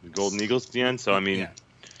 Yeah. The Golden Eagles at the end. So, we're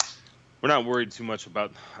not worried too much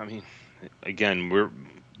about. Again,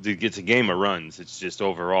 it's a game of runs. It's just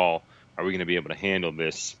overall, are we going to be able to handle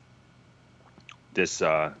this type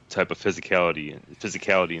of physicality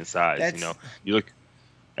and size? You look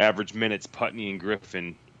average minutes. Putney and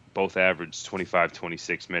Griffin both averaged 25,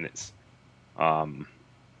 26 minutes. And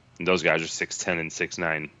those guys are 6'10" and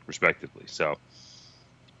 6'9" respectively. So.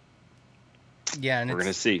 Yeah, and we're going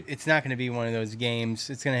to see. It's not going to be one of those games.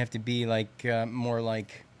 It's going to have to be like more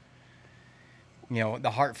like, the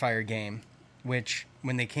Heartfire game, which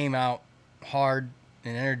when they came out hard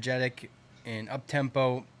and energetic and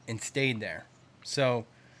up-tempo and stayed there. So,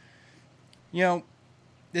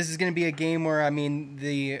 this is going to be a game where,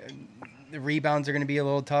 the rebounds are going to be a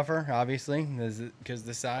little tougher, obviously, because of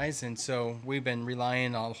the size. And so we've been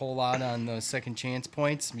relying a whole lot on those second chance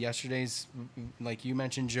points. Yesterday's, like you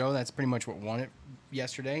mentioned, Joe, that's pretty much what won it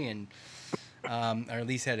yesterday. And or at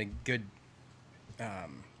least had a good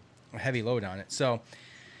heavy load on it. So,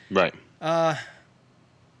 right. That's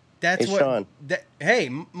hey, what. Sean. Hey,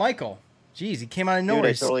 Michael. Jeez, he came out of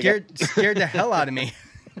nowhere. Scared the hell out of me.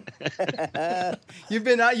 You've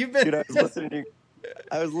been. Dude,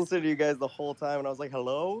 I was listening to you guys the whole time, and I was like,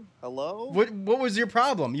 "Hello, hello." What was your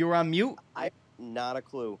problem? You were on mute. Not a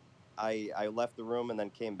clue. I left the room and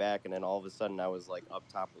then came back, and then all of a sudden I was like up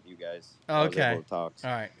top with you guys. Oh, okay. I was able to talk.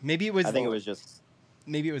 All right. Maybe it was. I think it was just.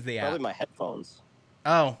 Maybe it was the probably app. my headphones.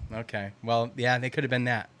 Oh, okay. Well, yeah, they could have been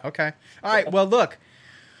that. Okay. All right. Well, look,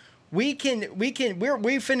 we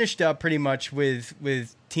finished up pretty much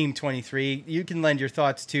with Team 23. You can lend your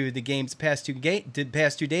thoughts to the game's past two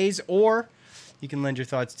days, or you can lend your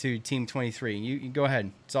thoughts to Team 23. You go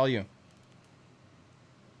ahead. It's all you.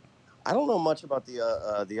 I don't know much about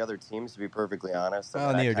the other teams, to be perfectly honest.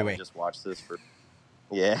 Oh, neither do we. Just watch this for.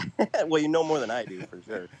 Yeah. Well, you know more than I do, for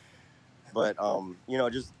sure. But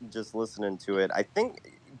just listening to it, I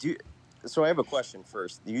think So I have a question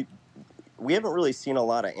first. We haven't really seen a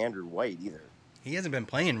lot of Andrew White either. He hasn't been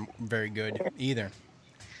playing very good either.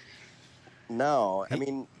 No, I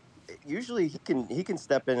mean, usually he can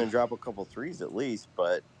step in and drop a couple threes at least.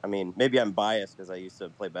 But I mean, maybe I'm biased because I used to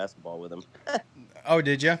play basketball with him. Oh,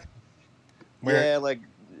 did you? Yeah, like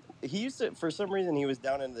he used to. For some reason, he was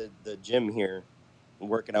down in the gym here,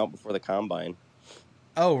 working out before the combine.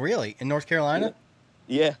 Oh, really? In North Carolina?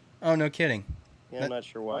 Yeah. Oh, no kidding. Yeah, I'm not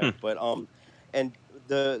sure why, but and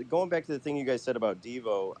going back to the thing you guys said about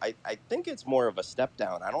Devo, I think it's more of a step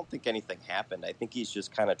down. I don't think anything happened. I think he's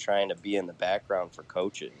just kind of trying to be in the background for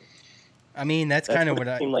coaching. I mean, that's kind of what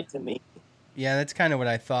it seemed like to me. Yeah, that's kind of what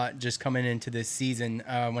I thought just coming into this season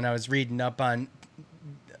when I was reading up on,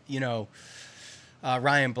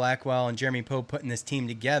 Ryan Blackwell and Jeremy Pope putting this team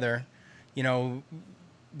together.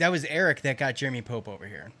 That was Eric that got Jeremy Pope over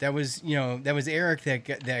here. That was Eric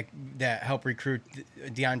that helped recruit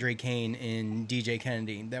DeAndre Kane and DJ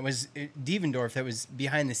Kennedy. That was Devendorf that was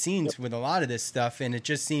behind the scenes with a lot of this stuff, and it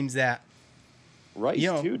just seems that Rice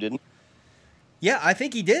too, didn't? Yeah, I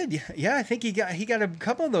think he did. Yeah, I think he got a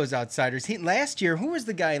couple of those outsiders. Last year, who was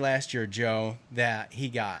the guy last year, Joe, that he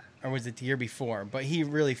got, or was it the year before? But he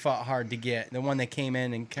really fought hard to get the one that came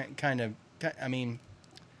in and kind of. I mean.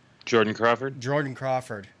 Jordan Crawford? Jordan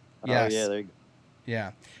Crawford. Yes. Oh, yeah, there you go.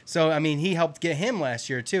 Yeah. So, I mean, he helped get him last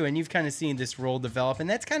year, too, and you've kind of seen this role develop, and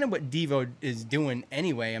that's kind of what Devo is doing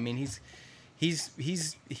anyway. I mean, he's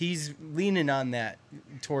leaning on that,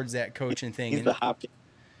 towards that coaching thing. He's the Hopkins.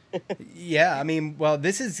 Yeah, I mean, well,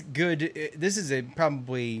 this is good. This is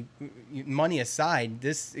probably, money aside,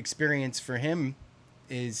 this experience for him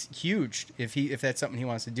is huge if that's something he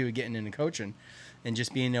wants to do, getting into coaching. And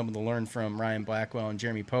just being able to learn from Ryan Blackwell and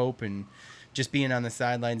Jeremy Pope and just being on the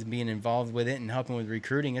sidelines and being involved with it and helping with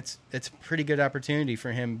recruiting, it's a pretty good opportunity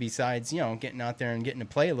for him besides, getting out there and getting to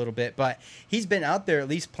play a little bit. But he's been out there at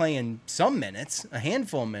least playing some minutes, a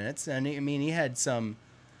handful of minutes. And, I mean, he had some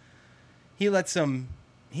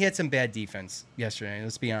bad defense yesterday,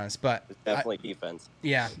 let's be honest. But it's definitely defense.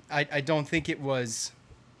 Yeah, I don't think it was,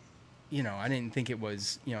 I didn't think it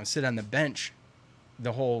was, sit on the bench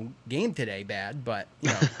the whole game today bad, but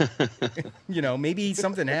maybe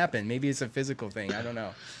something happened. Maybe it's a physical thing. I don't know.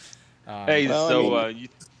 You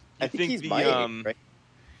think he's my age, right?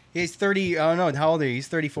 He's 30. Oh no, how old are you? He's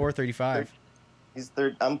 34, 35. He's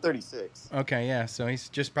 30. I'm 36. Okay, yeah. So he's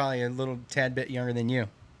just probably a little tad bit younger than you.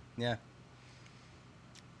 Yeah.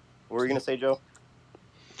 What were you gonna say, Joe?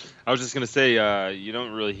 I was just gonna say you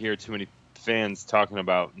don't really hear too many fans talking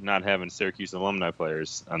about not having Syracuse alumni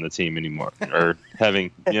players on the team anymore, or having,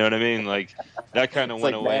 you know what I mean? Like that kind of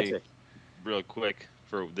went away real quick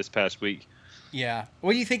for this past week. Yeah.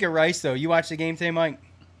 What do you think of Rice, though? You watched the game today, Mike?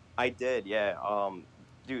 I did, yeah.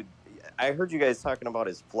 Dude, I heard you guys talking about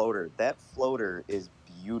his floater. That floater is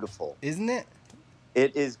beautiful, isn't it?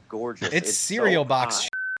 It is gorgeous. It's cereal so box,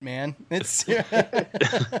 shit, man. It's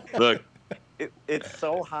look. It's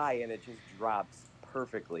so high and it just drops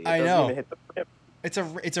perfectly. It I doesn't know. even hit the rim.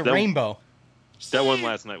 It's a rainbow. That one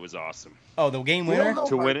last night was awesome. Oh, the game winner? You know how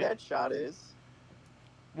to hard win it? That shot is.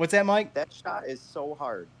 What's that, Mike? That shot is so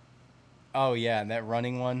hard. Oh yeah, that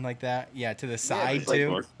running one like that. Yeah, to the side like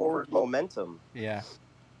too. Forward momentum. Yeah.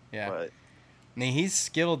 But, I mean, he's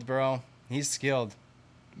skilled, bro. He's skilled.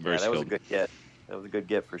 Very that skilled. was a good get. That was a good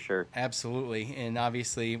get for sure. Absolutely, and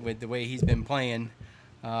obviously with the way he's been playing,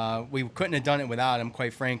 we couldn't have done it without him.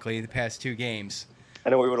 Quite frankly, the past two games. I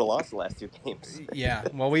know we would have lost the last two games. Yeah,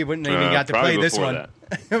 well, we wouldn't even got to play this one.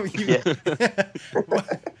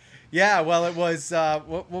 Yeah, well, it was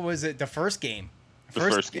what was it? The first game.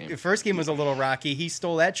 The first game was a little rocky. He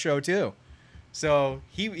stole that show too, so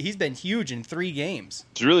he's been huge in 3 games.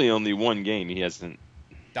 It's really only one game he hasn't.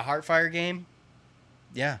 The Heartfire game,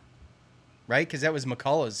 yeah, right? Because that was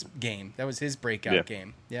McCullough's game. That was his breakout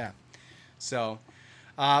game. Yeah. So,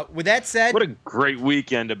 with that said, what a great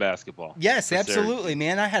weekend of basketball. Yes, absolutely,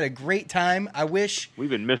 man. I had a great time. I wish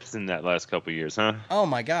we've been missing that last couple of years, huh? Oh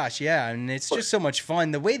my gosh, yeah, and it's just so much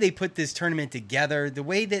fun. The way they put this tournament together, the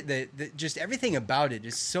way that just everything about it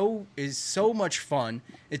is so much fun.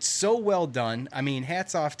 It's so well done. I mean,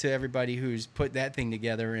 hats off to everybody who's put that thing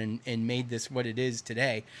together and made this what it is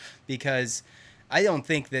today, because I don't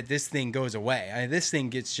think that this thing goes away. This thing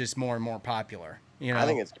gets just more and more popular. You know, I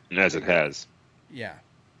think it's as it has. Yeah.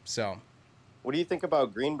 So, what do you think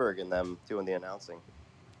about Greenberg and them doing the announcing?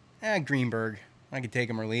 Greenberg. I could take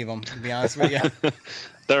him or leave him, to be honest with you.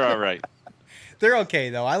 They're all right. They're okay,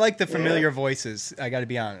 though. I like the familiar voices. I got to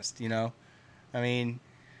be honest, I mean,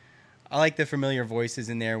 I like the familiar voices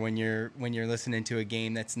in there when you're listening to a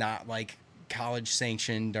game that's not like college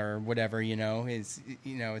sanctioned or whatever,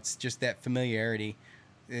 it's just that familiarity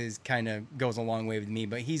is kind of goes a long way with me,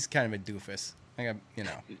 but he's kind of a doofus.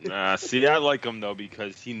 See, I like him though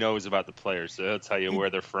because he knows about the players, so he'll tell you where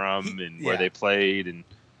they're from and where they played, and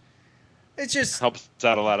it just helps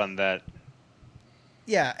out a lot on that.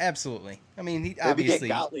 Yeah, absolutely. I mean, he Maybe obviously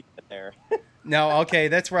get Gottlieb in there. No, okay,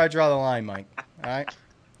 that's where I draw the line, Mike. All right.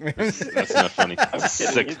 That's not funny.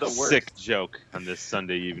 Sick joke on this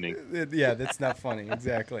Sunday evening. Yeah, that's not funny.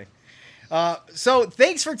 Exactly. So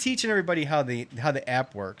thanks for teaching everybody how the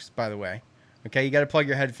app works, by the way. Okay, you got to plug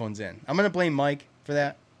your headphones in. I'm going to blame Mike for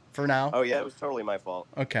that for now. Oh, yeah, it was totally my fault.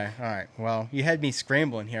 Okay, all right. Well, you had me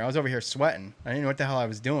scrambling here. I was over here sweating. I didn't know what the hell I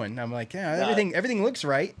was doing. I'm like, everything looks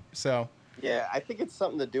right. So. Yeah, I think it's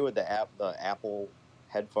something to do with the Apple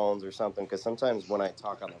headphones or something, because sometimes when I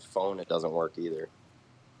talk on the phone, it doesn't work either.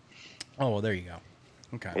 Oh, well, there you go.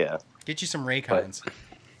 Okay. Yeah. Get you some Raycons.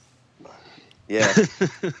 Yeah.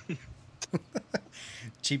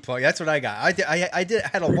 Cheap plug. That's what I got. I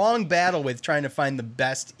had a long battle with trying to find the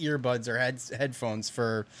best earbuds or headphones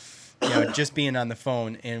for, just being on the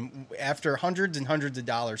phone. And after hundreds and hundreds of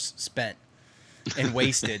dollars spent and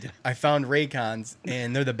wasted, I found Raycons,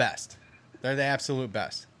 and they're the best. They're the absolute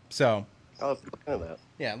best. So. I'll have to look into that.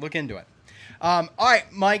 Yeah, look into it. All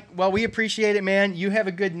right, Mike. Well, we appreciate it, man. You have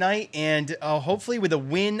a good night, and hopefully with a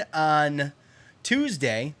win on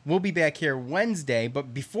Tuesday, we'll be back here Wednesday.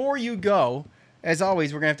 But before you go, as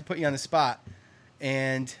always, we're going to have to put you on the spot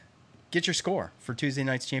and get your score for Tuesday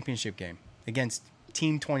night's championship game against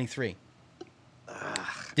Team 23. I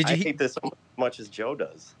hate this so much as Joe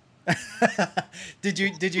does. Did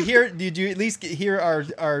you at least hear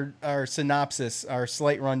our synopsis, our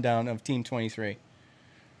slight rundown of Team 23?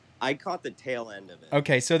 I caught the tail end of it.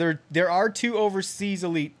 Okay, so there are two overseas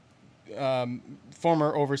elite,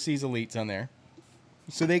 former overseas elites on there.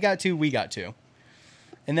 So they got two, we got two,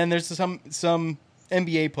 and then there's some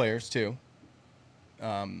NBA players too,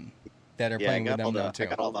 that are playing with them now too. I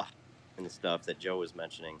got all the and stuff that Joe was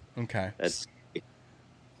mentioning. Okay. That's.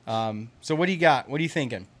 So what do you got? What are you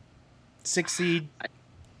thinking? 6 seed.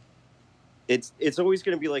 It's always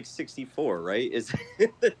going to be like 64, right? It's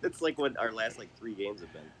like what our last 3 games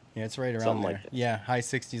have been. Yeah, it's right around something there. Like that. Yeah, high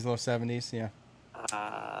 60s, low 70s. Yeah.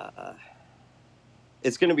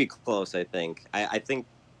 It's going to be close, I think. I think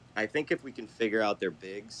if we can figure out their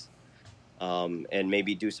bigs, and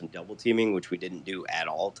maybe do some double teaming, which we didn't do at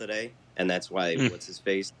all today, and that's why what's his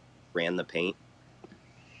face ran the paint.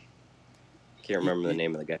 Can't remember the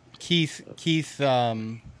name of the guy. Keith.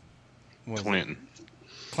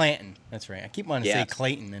 Clanton. That's right. I keep wanting to say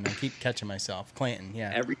Clayton, and I keep catching myself. Clanton.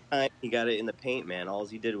 Yeah. Every time he got it in the paint, man, all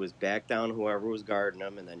he did was back down whoever was guarding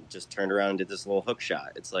him, and then just turned around and did this little hook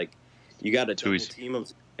shot. It's like you got to double team him,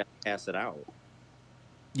 so you got to pass it out.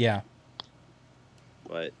 Yeah.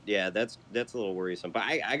 But yeah, that's a little worrisome. But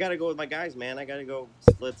I got to go with my guys, man.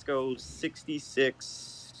 Let's go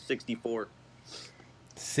 66-64.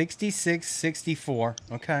 66-64.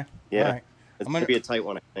 Okay. Yeah. All right. It's going to be a tight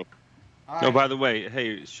one, I think. Right. No, by the way,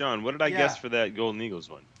 hey, Sean, what did I guess for that Golden Eagles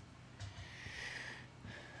one?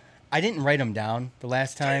 I didn't write them down the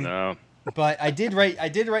last time. No. But I did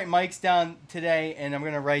write Mike's down today, and I'm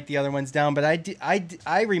going to write the other ones down. But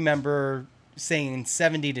I remember saying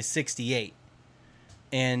 70-68,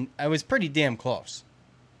 and I was pretty damn close.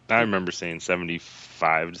 I remember saying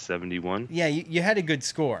 75-71. Yeah, you had a good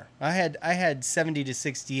score. I had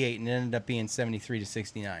 70-68, and it ended up being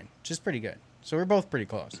 73-69, which is pretty good. So we're both pretty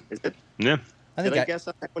close. Is it? Yeah. Did I guess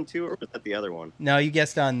on that one too, or was that the other one? No, you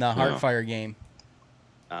guessed on the Heartfire game.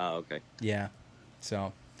 Oh, okay. Yeah.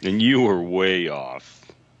 So. And you were way off.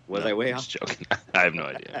 Was I way off? Just joking. I have no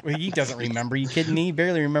idea. Well, he doesn't remember. You kidding me? He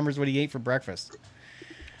barely remembers what he ate for breakfast.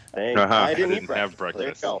 I didn't have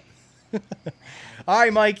breakfast. There you go. All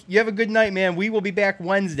right, Mike. You have a good night, man. We will be back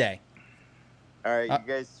Wednesday. All right, you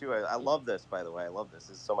guys too. I love this, by the way. I love this.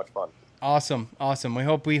 This is so much fun. Awesome.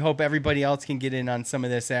 We hope everybody else can get in on some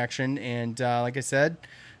of this action. And like I said,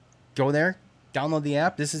 go there, download the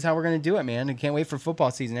app. This is how we're going to do it, man. I can't wait for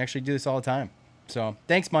football season. Actually do this all the time. So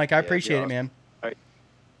thanks, Mike. I appreciate it, man. All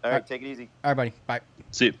right. Take it easy. All right, buddy. Bye.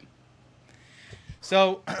 See you.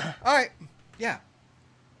 So, all right. Yeah.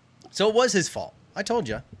 So it was his fault. I told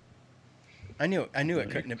you. I knew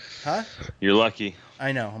it couldn't have. Huh? You're lucky.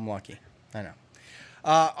 I know. I'm lucky. I know.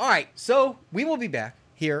 All right. So we will be back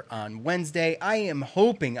here on Wednesday. I'm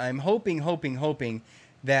hoping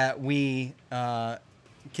that we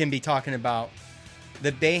can be talking about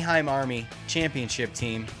the Boeheim Army championship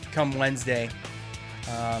team come Wednesday.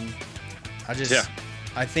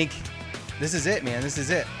 I think this is it, man. This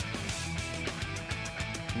is it.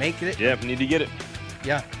 Make it. Yeah, we need to get it.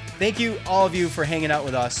 Yeah. Thank you, all of you, for hanging out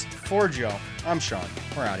with us. For Joe, I'm Sean.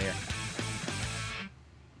 We're out of here.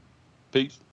 Peace.